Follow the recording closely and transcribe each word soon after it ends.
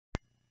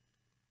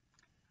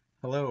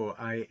Hello,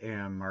 I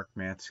am Mark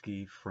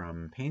Matsky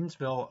from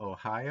Paynesville,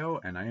 Ohio,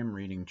 and I am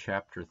reading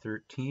Chapter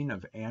 13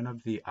 of Anne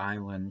of the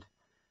Island,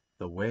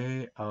 The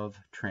Way of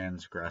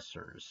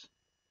Transgressors.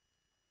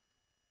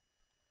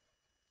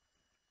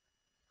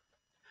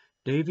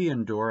 Davy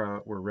and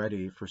Dora were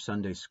ready for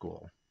Sunday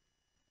school.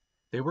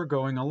 They were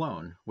going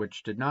alone,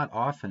 which did not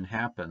often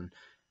happen,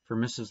 for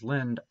Mrs.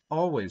 Lynde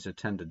always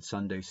attended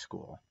Sunday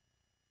school.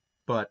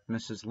 But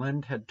Mrs.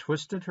 Lynde had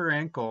twisted her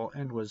ankle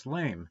and was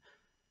lame,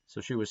 so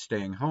she was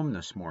staying home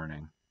this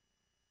morning.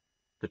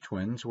 The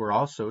twins were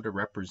also to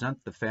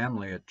represent the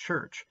family at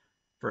church,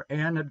 for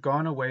Anne had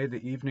gone away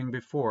the evening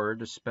before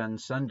to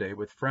spend Sunday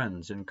with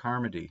friends in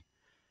Carmody,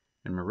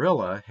 and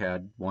Marilla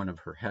had one of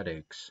her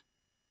headaches.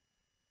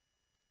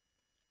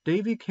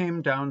 Davy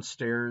came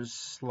downstairs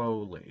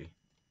slowly.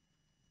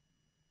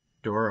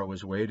 Dora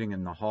was waiting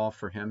in the hall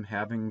for him,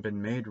 having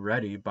been made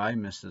ready by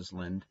Mrs.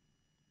 Lynde.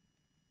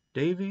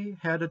 Davy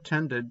had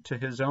attended to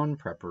his own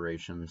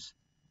preparations.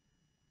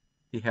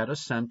 He had a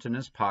cent in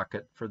his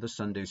pocket for the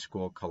Sunday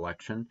school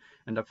collection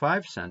and a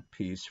 5-cent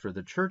piece for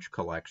the church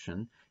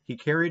collection. He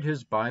carried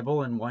his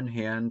Bible in one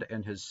hand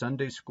and his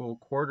Sunday school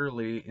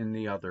quarterly in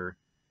the other.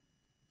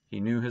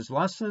 He knew his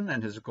lesson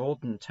and his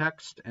golden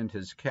text and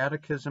his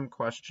catechism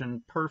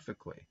question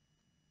perfectly.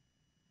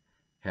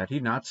 Had he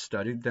not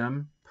studied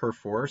them,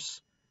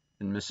 perforce,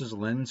 in Mrs.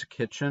 Lynde's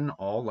kitchen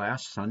all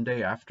last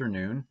Sunday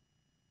afternoon?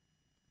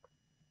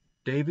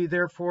 Davy,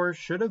 therefore,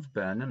 should have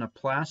been in a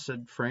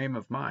placid frame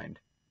of mind.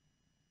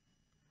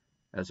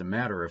 As a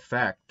matter of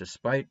fact,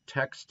 despite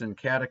text and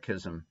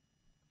catechism,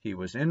 he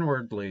was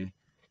inwardly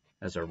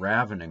as a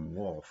ravening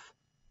wolf.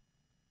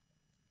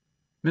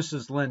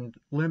 Mrs. Lynde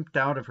limped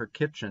out of her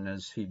kitchen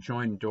as he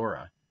joined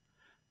Dora.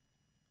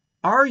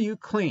 "Are you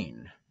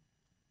clean?"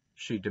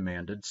 she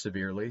demanded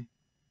severely.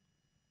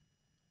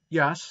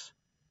 "Yes,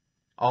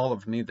 all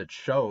of me that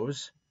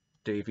shows,"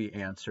 Davy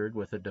answered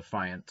with a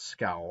defiant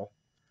scowl.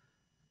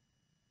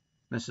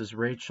 Mrs.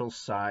 Rachel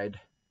sighed.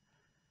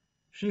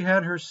 She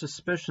had her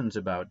suspicions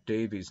about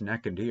Davy's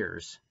neck and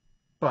ears,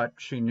 but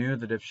she knew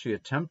that if she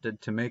attempted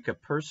to make a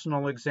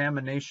personal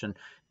examination,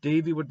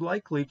 Davy would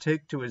likely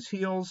take to his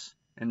heels,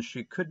 and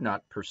she could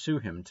not pursue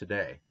him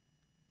today.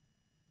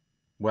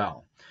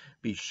 "Well,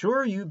 be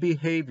sure you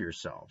behave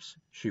yourselves,"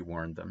 she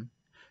warned them.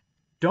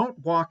 "Don't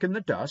walk in the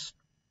dust.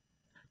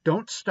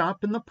 Don't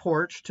stop in the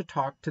porch to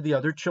talk to the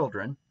other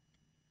children.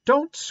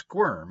 Don't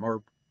squirm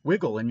or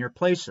wiggle in your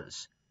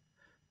places.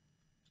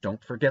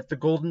 Don't forget the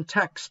golden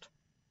text.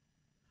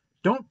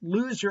 Don't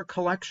lose your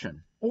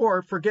collection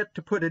or forget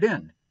to put it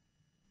in.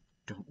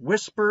 Don't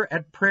whisper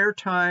at prayer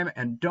time,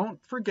 and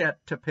don't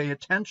forget to pay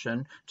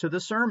attention to the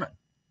sermon."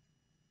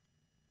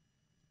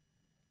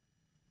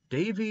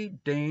 Davy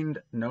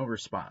deigned no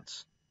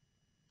response.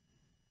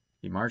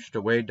 He marched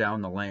away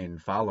down the lane,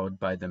 followed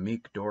by the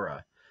meek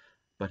Dora,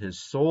 but his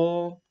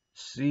soul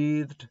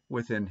seethed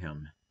within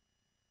him.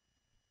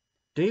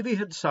 Davy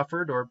had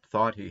suffered, or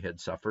thought he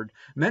had suffered,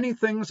 many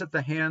things at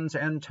the hands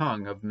and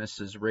tongue of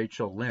Mrs.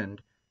 Rachel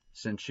Lynde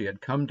since she had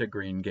come to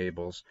Green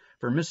Gables,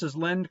 for Mrs.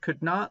 Lynde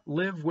could not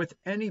live with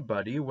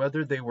anybody,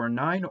 whether they were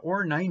 9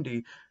 or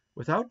 90,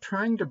 without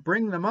trying to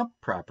bring them up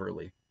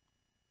properly.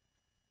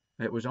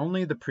 It was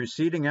only the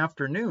preceding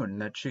afternoon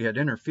that she had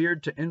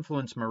interfered to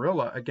influence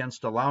Marilla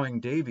against allowing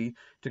Davy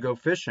to go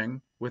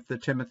fishing with the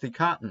Timothy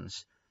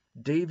Cottons.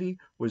 Davy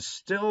was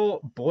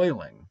still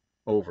boiling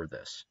over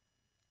this.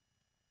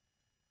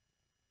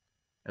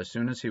 As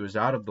soon as he was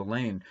out of the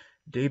lane,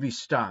 Davy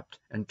stopped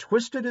and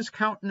twisted his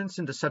countenance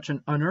into such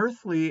an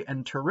unearthly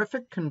and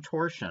terrific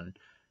contortion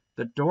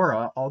that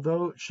Dora,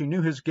 although she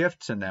knew his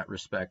gifts in that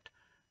respect,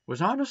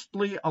 was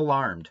honestly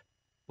alarmed,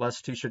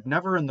 lest he should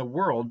never in the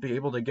world be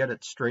able to get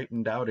it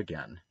straightened out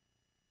again.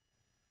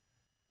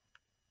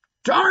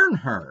 "Darn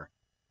her!"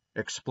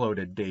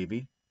 exploded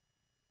Davy.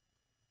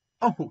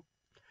 "Oh,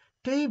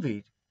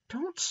 Davy,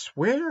 don't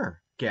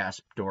swear,"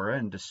 gasped Dora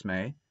in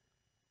dismay.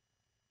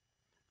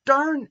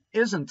 "Darn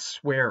isn't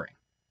swearing.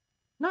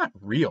 Not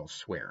real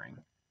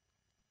swearing."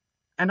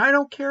 "And I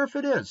don't care if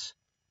it is,"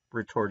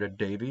 retorted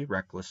Davy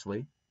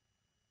recklessly.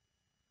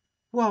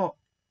 "Well,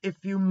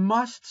 if you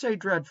must say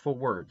dreadful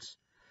words,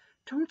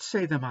 don't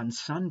say them on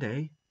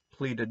Sunday,"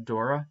 pleaded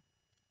Dora.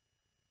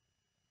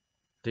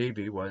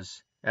 Davy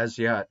was, as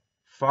yet,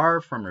 far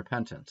from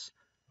repentance,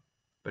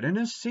 but in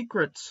his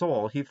secret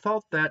soul he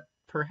felt that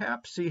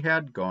perhaps he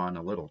had gone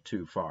a little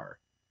too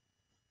far.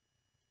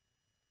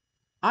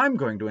 "I'm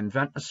going to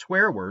invent a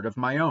swear word of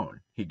my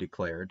own," he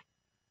declared.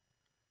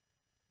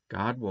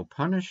 "God will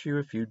punish you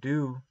if you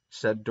do,"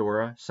 said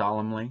Dora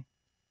solemnly.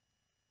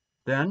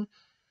 "Then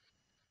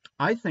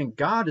I think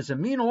God is a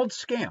mean old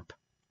scamp,"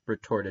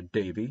 retorted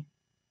Davy.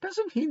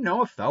 "Doesn't he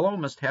know a fellow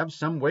must have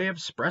some way of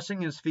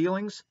expressing his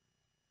feelings?"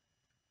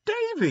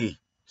 "Davy!"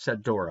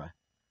 said Dora.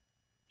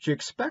 She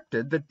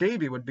expected that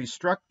Davy would be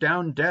struck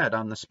down dead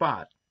on the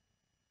spot.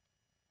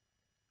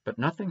 But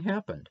nothing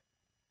happened.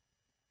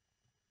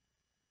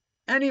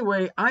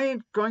 "Anyway, I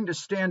ain't going to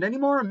stand any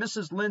more of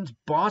Mrs. Lynde's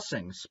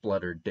bossing,"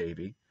 spluttered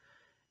Davy.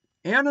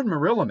 "Anne and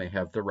Marilla may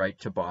have the right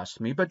to boss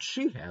me, but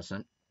she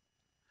hasn't.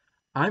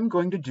 I'm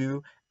going to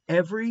do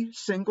every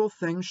single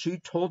thing she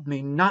told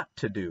me not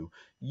to do.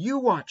 You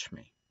watch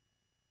me."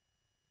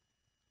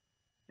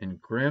 In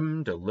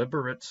grim,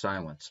 deliberate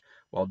silence,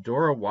 while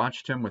Dora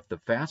watched him with the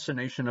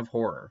fascination of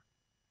horror,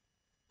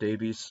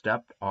 Davy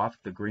stepped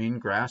off the green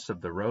grass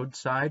of the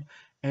roadside,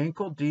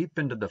 ankle deep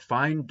into the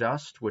fine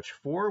dust which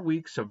 4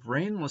 weeks of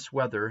rainless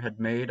weather had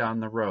made on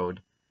the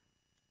road,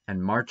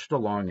 and marched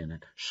along in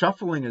it,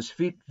 shuffling his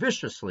feet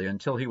viciously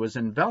until he was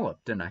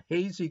enveloped in a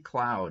hazy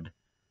cloud.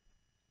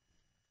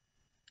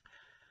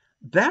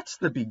 "That's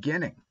the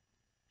beginning,"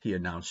 he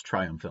announced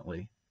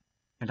triumphantly,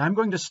 "and I'm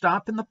going to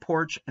stop in the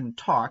porch and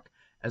talk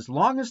as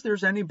long as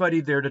there's anybody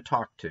there to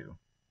talk to.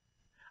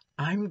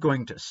 I'm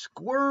going to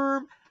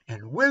squirm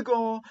and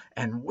wiggle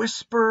and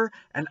whisper,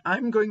 and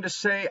I'm going to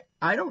say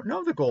I don't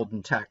know the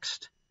golden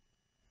text.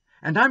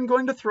 And I'm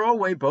going to throw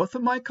away both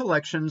of my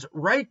collections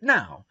right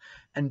now."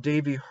 And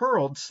Davy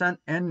hurled cent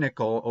and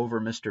nickel over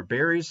Mr.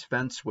 Barry's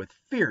fence with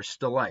fierce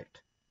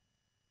delight.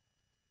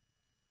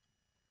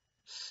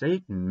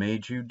 "Satan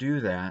made you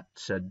do that,"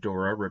 said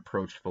Dora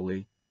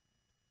reproachfully.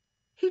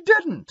 "He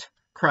didn't,"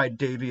 cried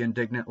Davy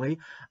indignantly.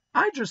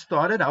 "I just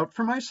thought it out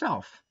for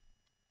myself.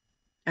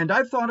 And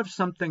I've thought of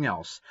something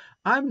else.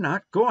 I'm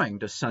not going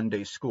to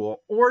Sunday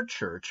school or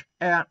church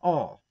at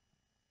all.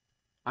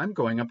 I'm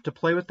going up to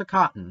play with the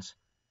Cottons.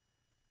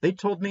 They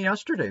told me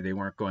yesterday they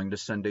weren't going to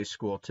Sunday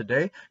school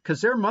today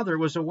because their mother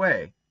was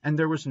away and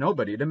there was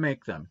nobody to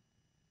make them.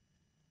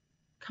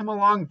 Come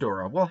along,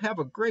 Dora. We'll have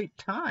a great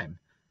time."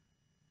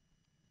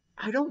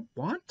 "I don't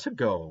want to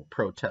go,"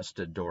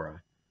 protested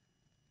Dora.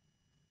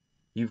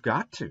 "You've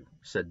got to,"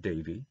 said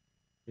Davy.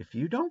 "If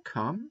you don't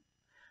come,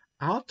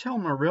 I'll tell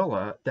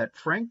Marilla that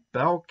Frank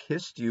Bell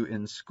kissed you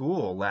in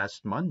school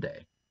last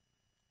Monday."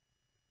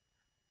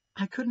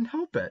 "I couldn't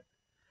help it.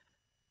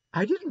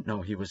 I didn't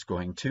know he was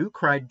going to,"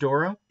 cried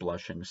Dora,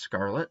 blushing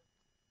scarlet.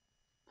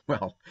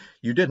 "Well,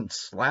 you didn't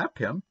slap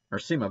him or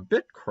seem a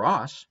bit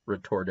cross,"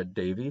 retorted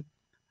Davy.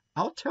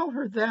 "I'll tell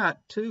her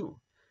that,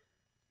 too,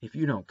 if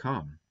you don't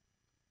come.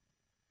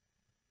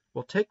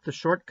 We'll take the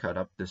shortcut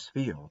up this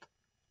field."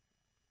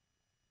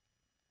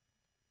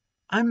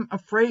 "I'm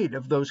afraid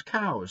of those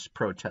cows,"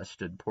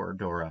 protested poor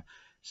Dora,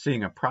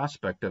 seeing a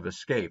prospect of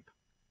escape.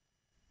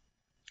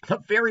 "The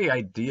very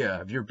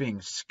idea of your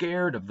being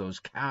scared of those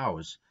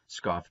cows,"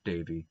 scoffed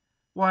Davy.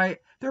 "Why,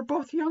 they're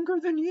both younger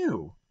than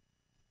you."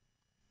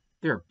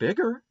 "They're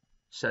bigger,"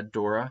 said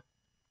Dora.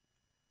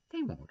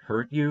 "They won't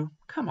hurt you.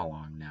 Come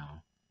along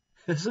now.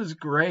 This is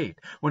great.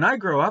 When I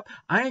grow up,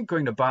 I ain't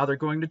going to bother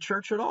going to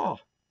church at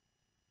all.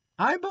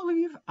 I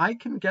believe I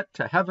can get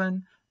to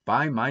heaven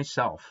by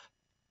myself."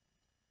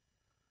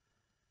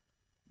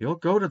 "You'll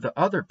go to the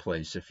other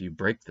place if you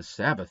break the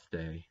Sabbath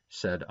day,"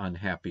 said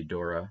unhappy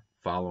Dora,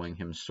 following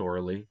him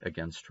sorely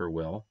against her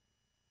will.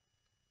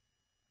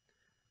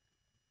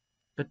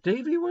 But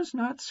Davy was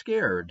not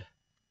scared.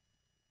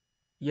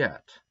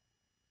 Yet.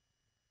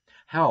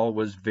 Hell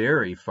was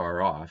very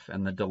far off,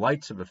 and the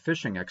delights of a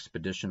fishing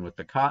expedition with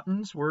the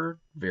Cottons were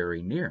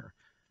very near.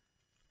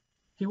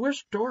 He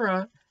wished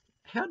Dora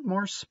had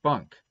more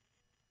spunk.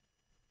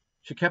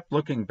 She kept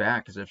looking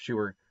back as if she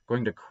were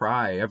going to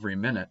cry every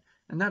minute,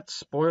 and that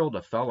spoiled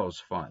a fellow's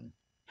fun.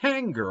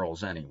 Hang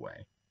girls,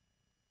 anyway.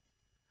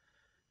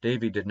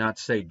 Davy did not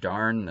say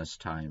darn this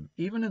time,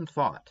 even in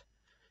thought.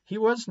 He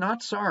was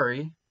not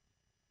sorry,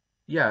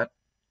 yet,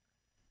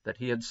 that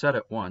he had said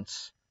it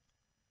once.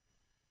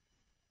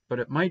 But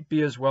it might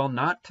be as well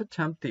not to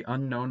tempt the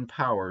unknown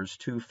powers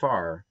too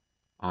far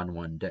on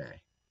one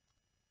day.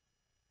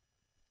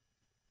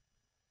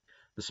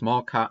 The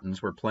small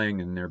Cottons were playing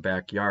in their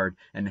backyard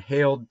and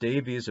hailed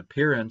Davy's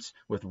appearance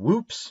with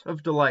whoops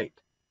of delight.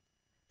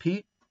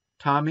 Pete,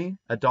 Tommy,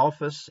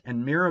 Adolphus,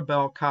 and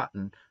Mirabel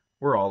Cotton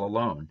were all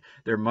alone.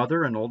 Their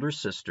mother and older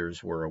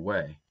sisters were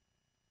away.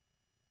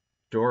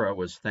 Dora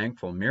was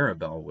thankful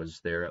Mirabel was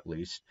there at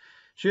least.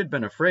 She had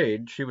been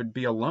afraid she would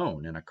be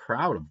alone in a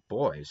crowd of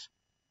boys.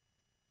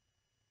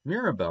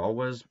 Mirabel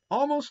was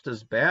almost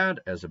as bad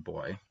as a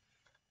boy.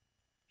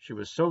 She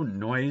was so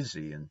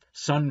noisy and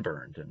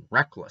sunburned and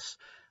reckless,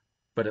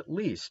 but at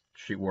least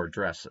she wore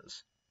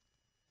dresses.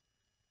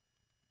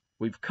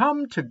 "We've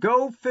come to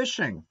go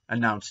fishing,"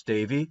 announced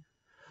Davy.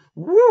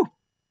 "Woo!"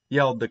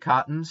 yelled the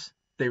Cottons.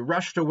 They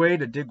rushed away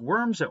to dig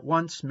worms at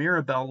once,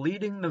 Mirabel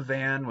leading the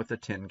van with a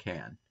tin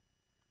can.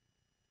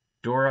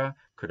 Dora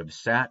could have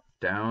sat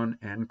down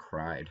and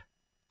cried.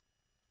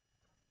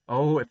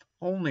 Oh, if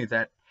only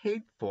that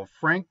hateful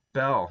Frank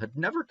Bell had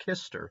never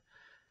kissed her.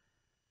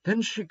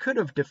 Then she could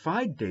have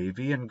defied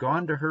Davy and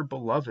gone to her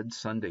beloved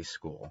Sunday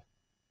school.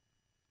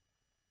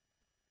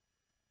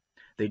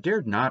 They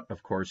dared not,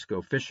 of course,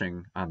 go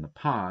fishing on the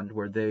pond,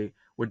 where they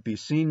would be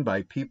seen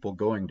by people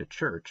going to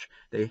church.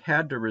 They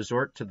had to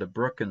resort to the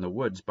brook in the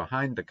woods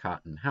behind the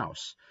Cotton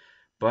house.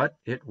 But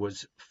it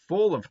was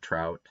full of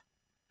trout,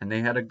 and they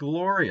had a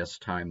glorious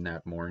time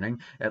that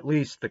morning. At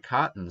least the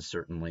Cottons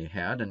certainly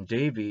had, and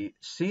Davy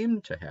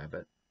seemed to have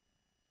it.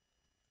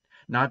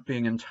 Not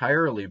being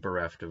entirely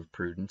bereft of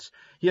prudence,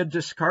 he had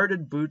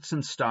discarded boots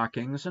and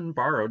stockings and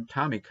borrowed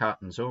Tommy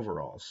Cotton's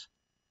overalls.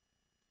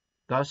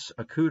 thus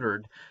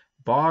accoutered,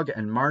 bog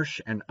and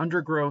marsh and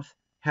undergrowth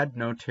had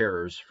no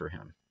terrors for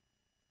him.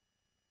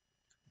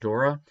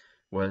 Dora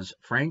was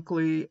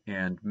frankly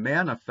and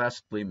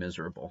manifestly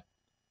miserable.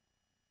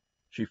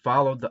 She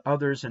followed the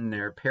others in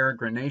their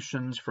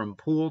peregrinations from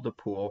pool to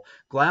pool,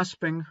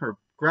 clasping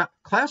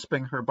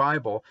her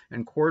Bible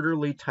and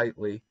quarterly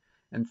tightly,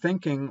 and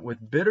thinking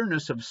with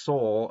bitterness of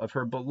soul of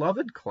her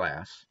beloved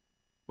class,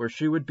 where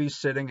she would be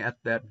sitting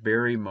at that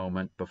very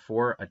moment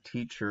before a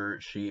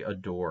teacher she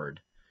adored.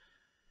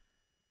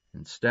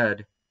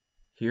 Instead,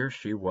 here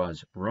she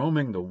was,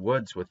 roaming the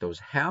woods with those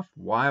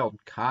half-wild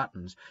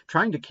cottons,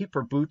 trying to keep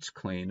her boots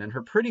clean and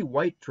her pretty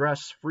white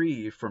dress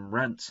free from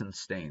rents and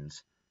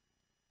stains.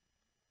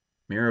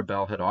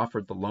 Mirabel had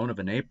offered the loan of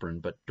an apron,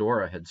 but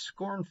Dora had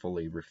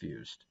scornfully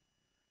refused.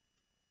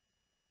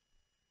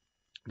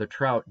 The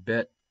trout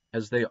bit,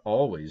 as they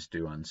always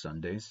do on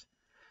Sundays.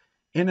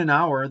 In an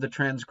hour, the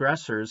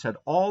transgressors had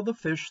all the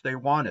fish they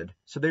wanted,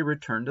 so they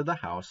returned to the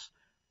house,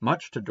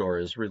 much to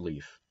Dora's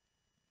relief.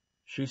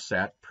 She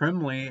sat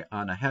primly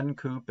on a hen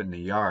coop in the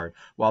yard,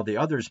 while the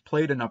others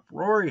played an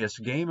uproarious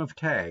game of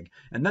tag,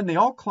 and then they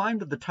all climbed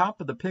to the top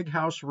of the pig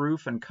house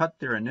roof and cut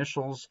their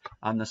initials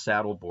on the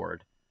saddle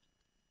board.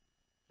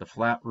 The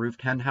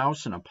flat-roofed hen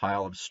house and a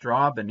pile of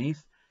straw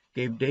beneath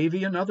gave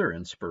Davy another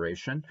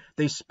inspiration.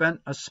 They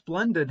spent a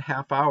splendid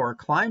half-hour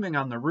climbing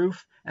on the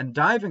roof and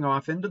diving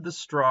off into the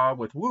straw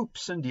with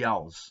whoops and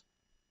yells.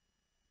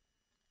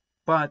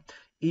 But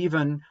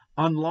even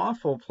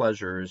unlawful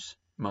pleasures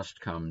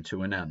must come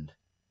to an end.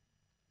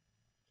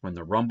 When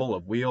the rumble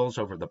of wheels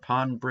over the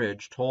pond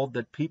bridge told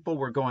that people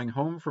were going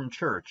home from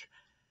church,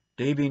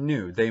 Davy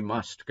knew they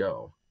must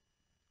go.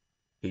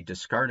 He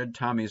discarded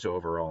Tommy's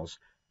overalls,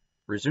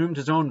 resumed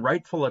his own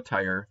rightful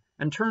attire,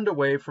 and turned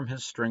away from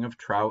his string of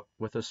trout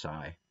with a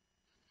sigh.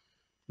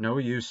 No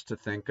use to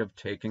think of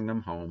taking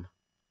them home.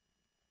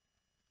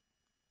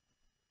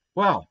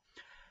 "Well,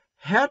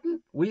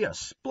 hadn't we a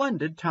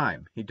splendid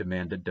time?" he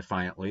demanded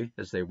defiantly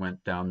as they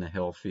went down the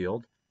hill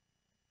field.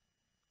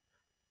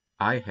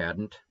 "I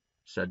hadn't,"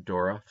 said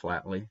Dora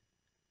flatly.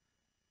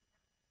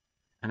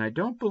 "And I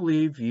don't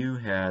believe you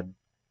had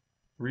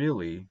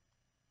really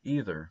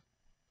either,"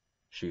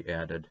 she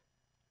added,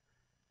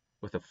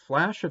 with a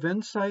flash of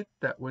insight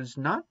that was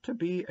not to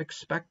be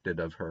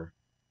expected of her.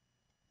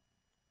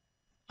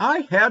 "I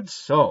had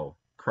so,"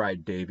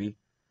 cried Davy,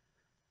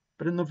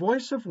 but in the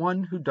voice of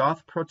one who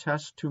doth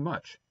protest too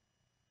much.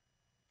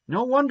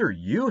 "No wonder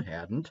you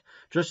hadn't,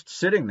 just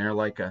sitting there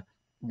like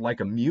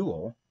a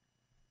mule."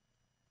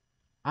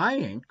 "I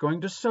ain't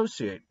going to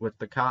associate with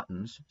the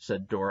Cottons,"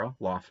 said Dora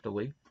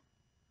loftily.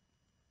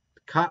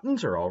 "The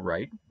Cottons are all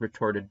right,"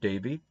 retorted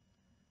Davy.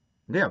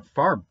 "They have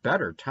far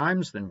better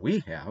times than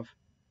we have.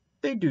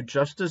 They do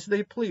just as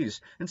they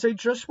please and say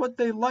just what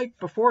they like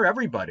before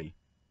everybody.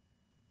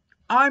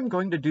 I'm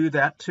going to do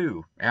that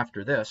too,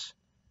 after this."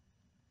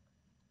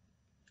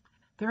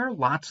 "There are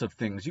lots of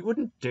things you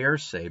wouldn't dare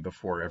say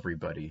before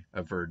everybody,"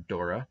 averred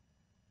Dora.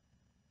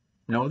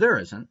 "No, there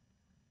isn't."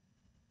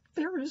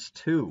 "There is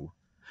too.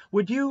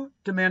 Would you,"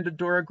 demanded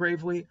Dora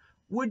gravely,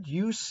 "would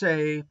you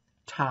say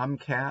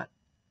tomcat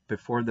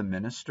before the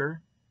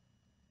minister?"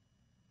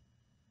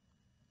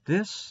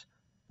 This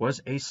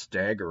was a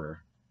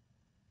staggerer.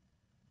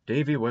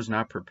 Davy was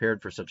not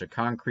prepared for such a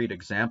concrete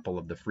example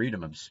of the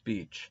freedom of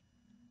speech.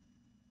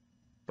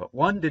 But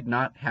one did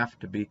not have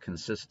to be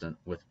consistent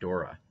with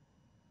Dora.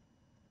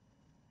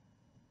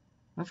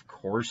 "Of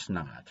course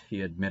not,"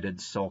 he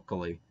admitted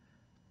sulkily.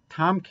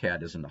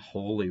 "Tomcat isn't a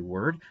holy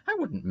word. I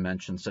wouldn't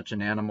mention such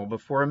an animal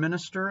before a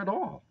minister at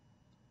all."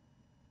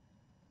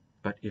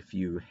 "But if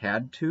you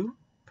had to?"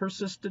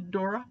 persisted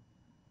Dora.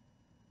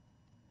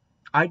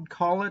 "I'd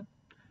call it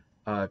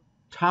a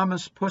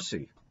Thomas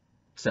Pussy,"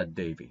 said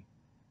Davy.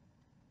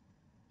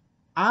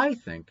 "I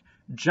think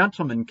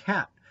gentleman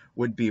cat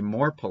would be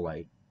more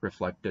polite,"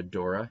 reflected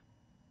Dora.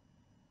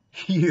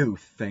 "You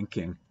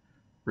thinking,"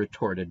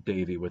 retorted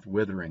Davy with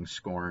withering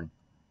scorn.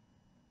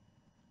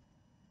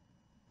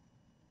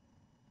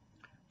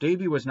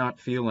 Davy was not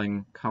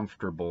feeling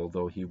comfortable,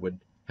 though he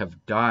would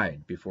have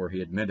died before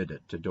he admitted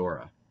it to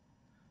Dora.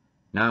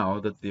 Now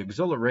that the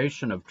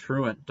exhilaration of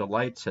truant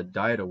delights had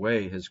died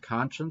away, his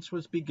conscience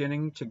was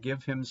beginning to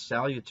give him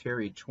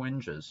salutary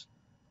twinges.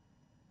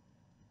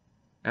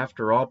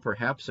 After all,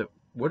 perhaps it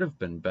would have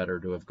been better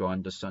to have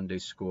gone to Sunday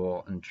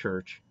school and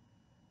church.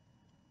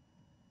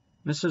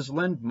 Mrs.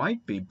 Lynde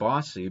might be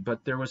bossy,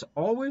 but there was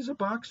always a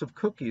box of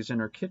cookies in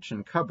her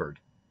kitchen cupboard.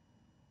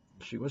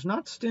 She was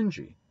not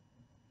stingy.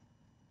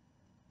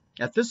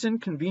 At this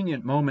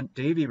inconvenient moment,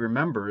 Davy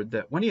remembered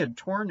that when he had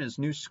torn his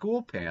new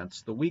school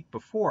pants the week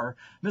before,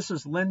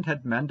 Mrs. Lynde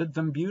had mended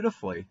them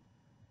beautifully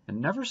and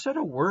never said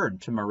a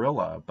word to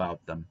Marilla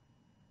about them.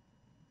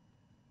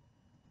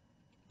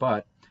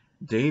 But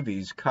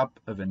Davy's cup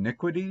of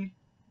iniquity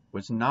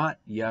was not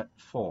yet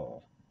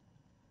full.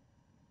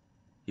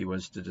 He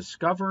was to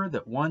discover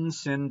that one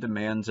sin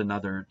demands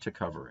another to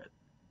cover it.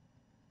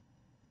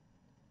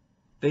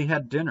 They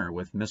had dinner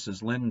with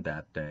Mrs. Lynde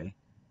that day,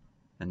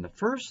 and the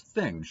first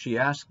thing she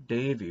asked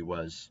Davy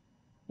was,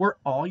 Were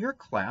all your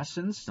class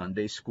in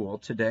Sunday school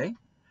today?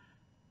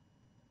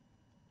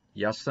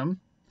 Yes'm,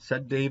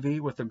 said Davy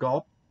with a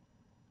gulp.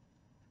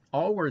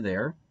 All were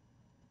there,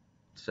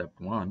 except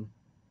one.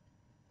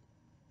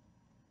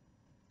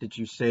 Did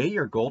you say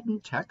your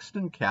golden text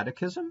and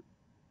catechism?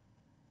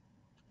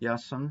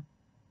 Yes'm.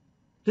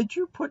 Did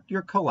you put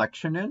your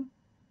collection in?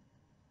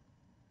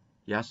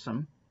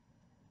 Yes'm.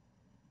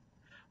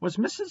 Was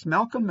Mrs.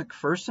 Malcolm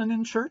McPherson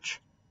in church?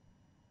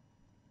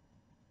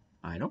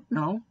 I don't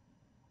know.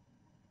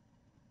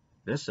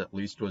 This at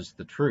least was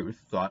the truth,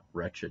 thought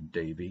wretched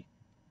Davy.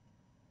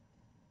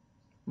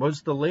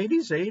 Was the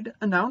Ladies' Aid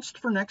announced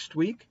for next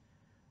week?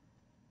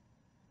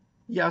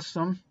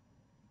 Yes'm,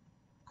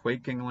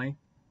 quakingly.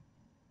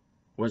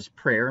 Was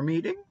prayer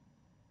meeting?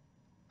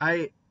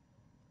 I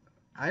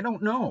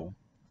don't know.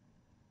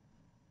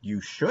 You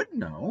should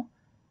know.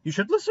 You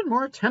should listen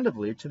more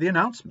attentively to the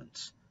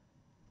announcements.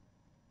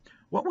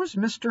 What was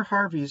Mr.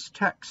 Harvey's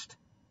text?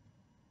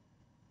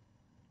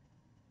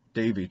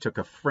 Davy took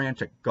a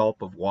frantic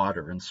gulp of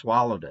water and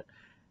swallowed it,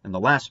 and the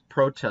last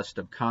protest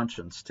of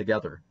conscience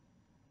together.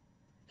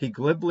 He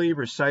glibly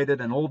recited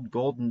an old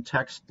golden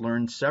text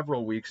learned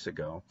several weeks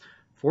ago.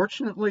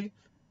 Fortunately,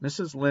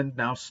 Mrs. Lynde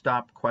now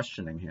stopped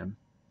questioning him.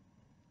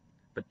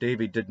 But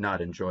Davy did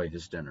not enjoy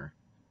his dinner.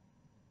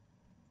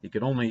 He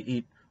could only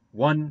eat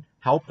one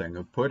helping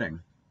of pudding.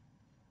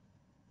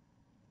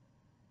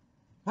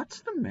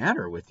 What's the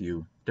matter with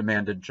you?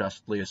 Demanded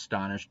justly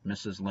astonished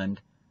Mrs. Lynde.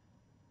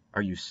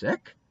 Are you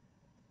sick?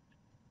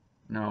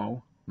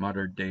 No,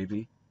 muttered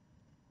Davy.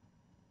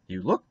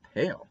 You look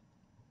pale.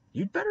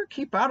 You'd better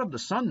keep out of the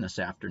sun this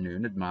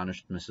afternoon,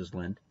 admonished Mrs.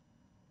 Lynde.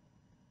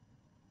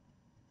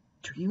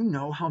 Do you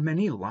know how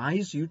many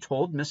lies you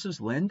told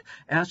Mrs. Lynde?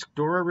 Asked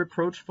Dora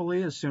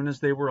reproachfully as soon as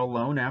they were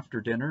alone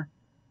after dinner.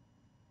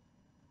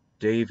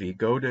 Davy,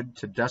 goaded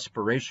to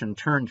desperation,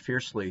 turned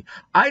fiercely.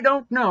 I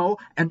don't know,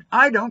 and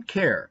I don't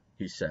care,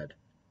 he said.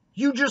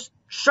 You just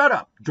shut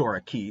up,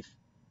 Dora Keith.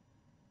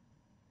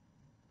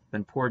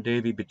 Then poor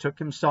Davy betook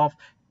himself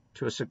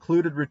to a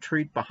secluded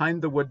retreat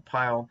behind the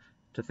woodpile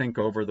to think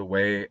over the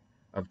way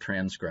of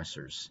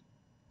transgressors.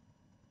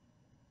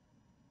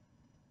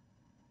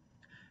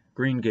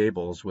 Green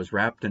Gables was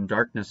wrapped in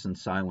darkness and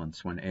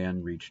silence when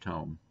Anne reached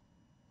home.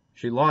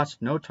 She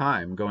lost no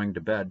time going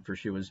to bed, for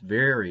she was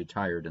very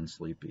tired and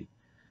sleepy.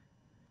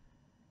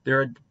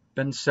 There had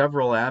been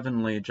several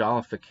Avonlea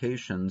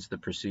jollifications the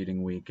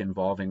preceding week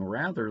involving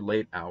rather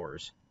late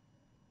hours.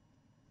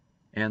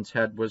 Anne's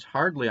head was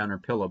hardly on her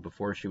pillow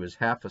before she was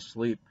half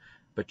asleep,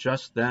 but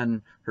just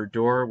then her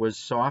door was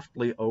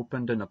softly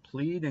opened and a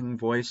pleading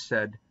voice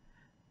said,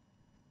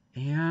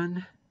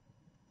 Anne?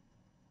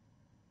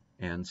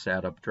 Anne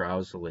sat up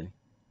drowsily.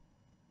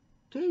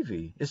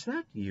 Davy, is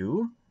that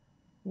you?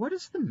 What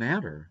is the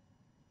matter?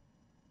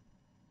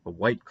 A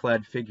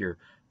white-clad figure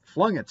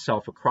flung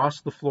itself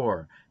across the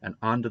floor and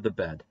onto the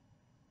bed.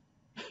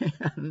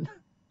 Anne,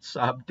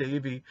 sobbed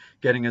Davy,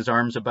 getting his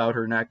arms about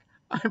her neck,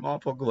 I'm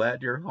awful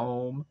glad you're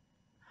home.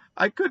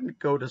 I couldn't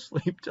go to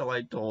sleep till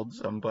I told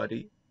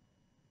somebody.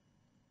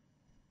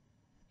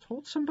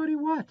 Told somebody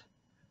what?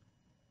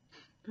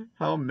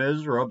 How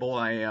miserable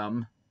I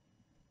am.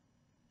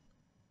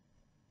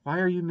 Why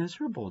are you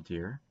miserable,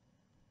 dear?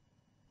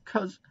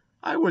 'Cause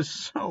I was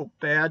so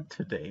bad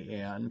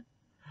today, Anne.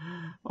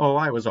 Oh,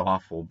 I was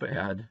awful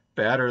bad.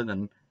 Badder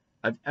than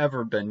I've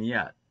ever been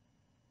yet.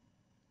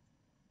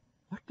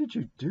 What did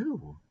you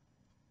do?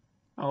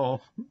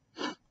 Oh,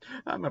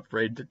 I'm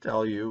afraid to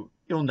tell you.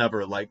 You'll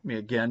never like me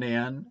again,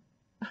 Anne.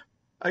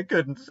 I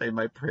couldn't say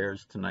my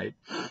prayers tonight.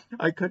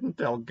 I couldn't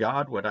tell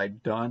God what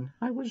I'd done.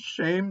 I was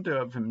ashamed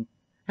of him,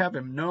 have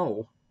him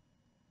know.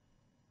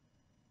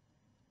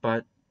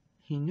 But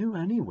he knew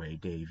anyway,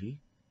 Davy.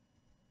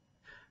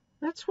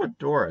 That's what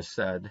Dora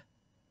said.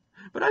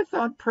 But I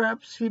thought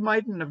perhaps he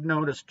mightn't have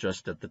noticed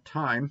just at the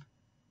time.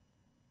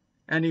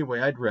 Anyway,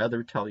 I'd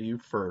rather tell you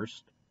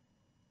first.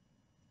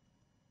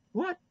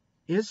 What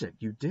is it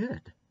you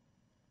did?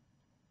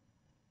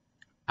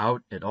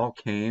 Out it all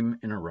came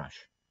in a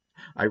rush.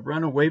 I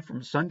run away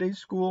from Sunday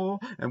school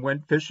and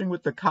went fishing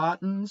with the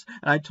Cottons,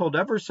 and I told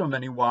ever so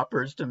many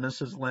whoppers to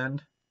Mrs.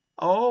 Lynde.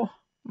 Oh,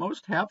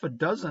 most half a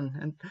dozen,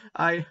 and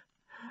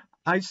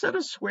I said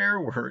a swear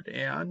word,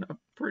 Anne, a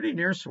pretty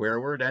near swear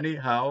word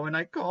anyhow, and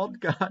I called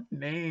God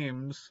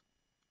names.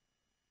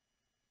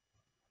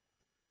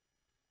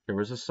 There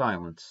was a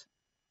silence.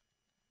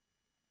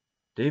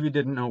 Davy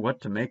didn't know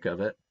what to make of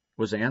it.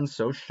 Was Anne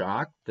so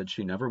shocked that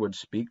she never would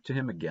speak to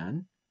him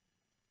again?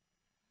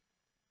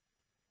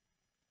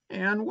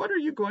 Anne, what are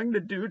you going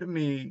to do to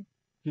me?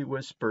 He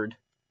whispered.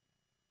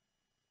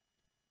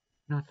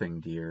 Nothing,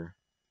 dear.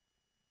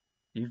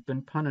 You've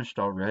been punished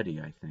already,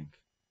 I think.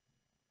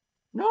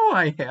 No,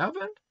 I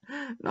haven't.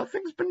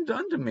 Nothing's been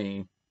done to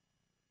me.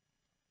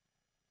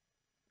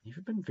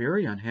 You've been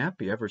very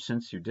unhappy ever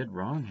since you did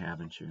wrong,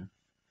 haven't you?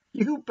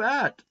 You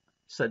bet,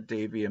 said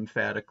Davy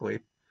emphatically.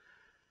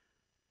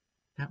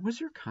 That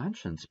was your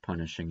conscience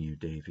punishing you,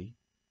 Davy.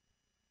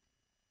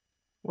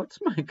 What's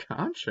my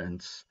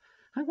conscience?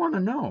 I want to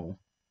know.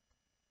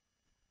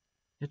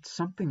 It's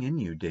something in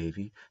you,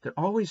 Davy, that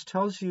always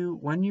tells you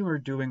when you are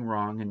doing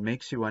wrong and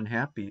makes you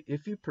unhappy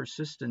if you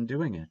persist in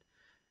doing it.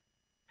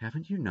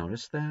 Haven't you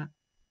noticed that?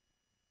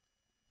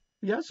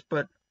 Yes,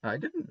 but I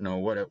didn't know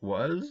what it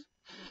was.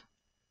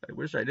 I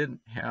wish I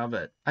didn't have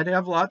it. I'd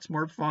have lots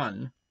more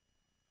fun.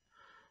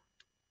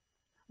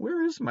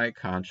 Where is my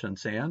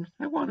conscience, Anne?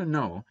 I want to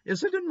know.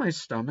 Is it in my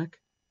stomach?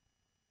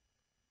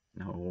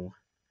 No,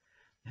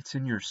 it's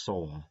in your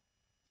soul,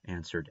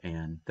 answered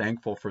Anne,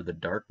 thankful for the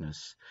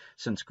darkness,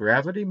 since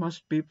gravity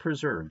must be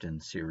preserved in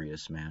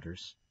serious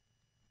matters.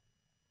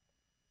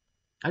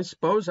 I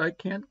suppose I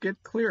can't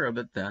get clear of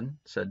it then,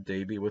 said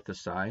Davy with a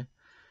sigh.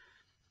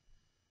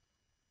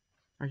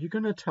 Are you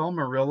going to tell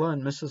Marilla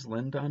and Mrs.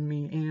 Lynde on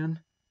me, Anne?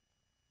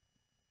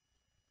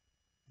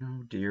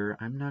 No, dear,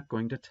 I'm not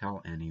going to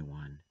tell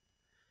anyone.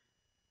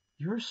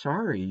 You're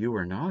sorry you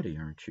were naughty,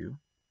 aren't you?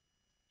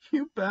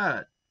 You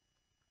bet.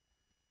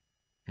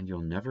 And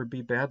you'll never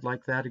be bad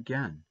like that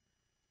again.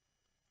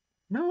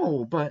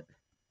 No, but,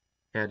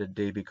 added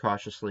Davy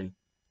cautiously,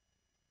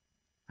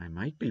 I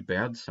might be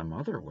bad some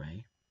other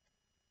way.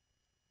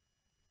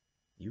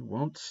 You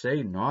won't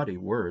say naughty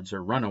words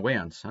or run away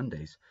on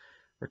Sundays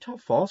or tell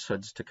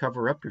falsehoods to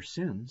cover up your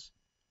sins.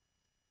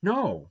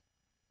 No,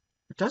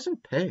 it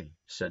doesn't pay,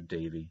 said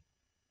Davy.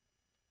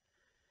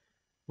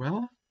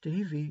 Well,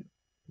 Davy,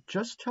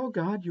 just tell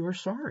God you are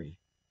sorry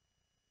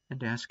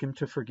and ask him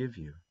to forgive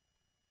you.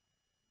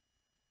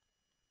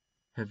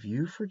 Have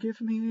you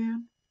forgiven me,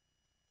 Anne?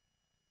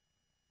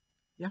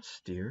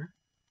 Yes, dear.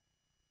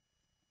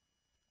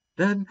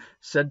 Then,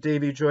 said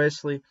Davy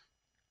joyously,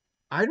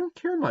 I don't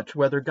care much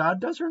whether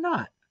God does or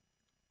not.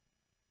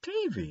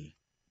 Davy!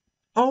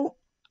 Oh,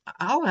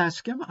 I'll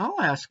ask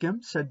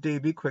him, said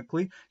Davy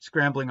quickly,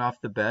 scrambling off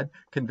the bed,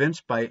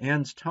 convinced by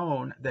Anne's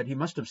tone that he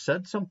must have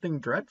said something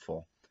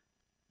dreadful.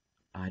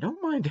 I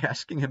don't mind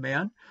asking him,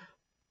 Anne.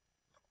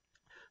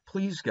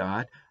 Please,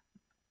 God,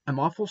 I'm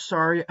awful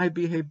sorry I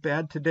behaved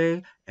bad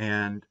today,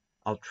 and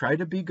I'll try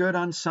to be good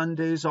on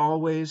Sundays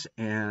always,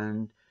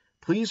 and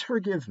please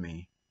forgive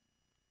me.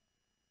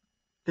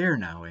 There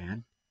now,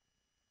 Anne.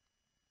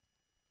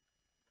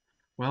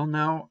 Well,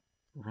 now,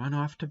 run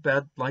off to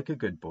bed like a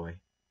good boy.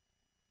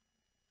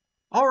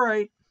 All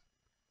right.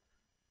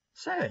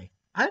 Say,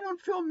 I don't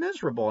feel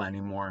miserable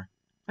anymore.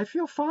 I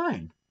feel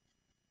fine.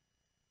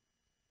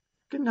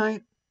 Good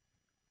night.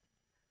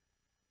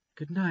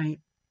 Good night.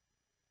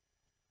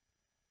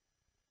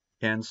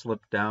 Anne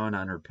slipped down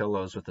on her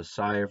pillows with a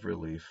sigh of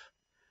relief.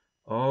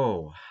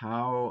 Oh,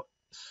 how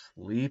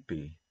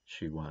sleepy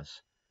she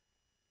was.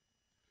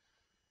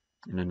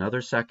 In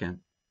another second,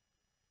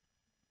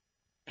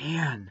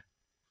 Anne!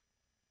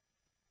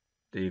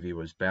 Davy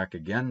was back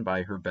again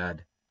by her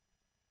bed.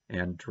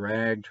 Anne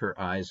dragged her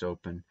eyes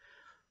open.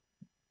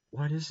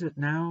 What is it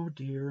now,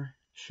 dear?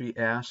 She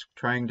asked,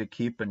 trying to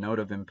keep a note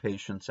of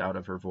impatience out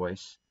of her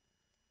voice.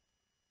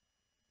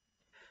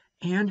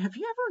 Anne, have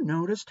you ever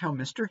noticed how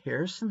Mr.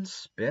 Harrison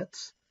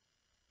spits?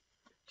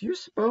 Do you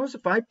suppose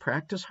if I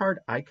practice hard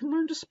I can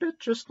learn to spit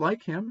just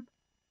like him?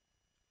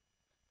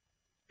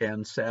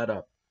 Anne sat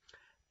up.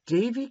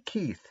 Davy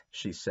Keith,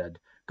 she said,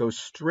 go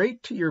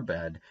straight to your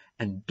bed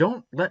and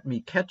don't let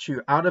me catch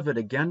you out of it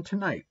again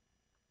tonight.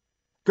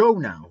 Go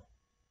now.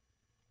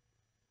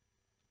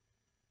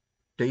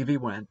 Davy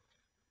went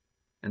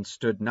and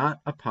stood not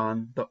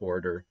upon the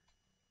order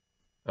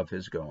of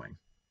his going.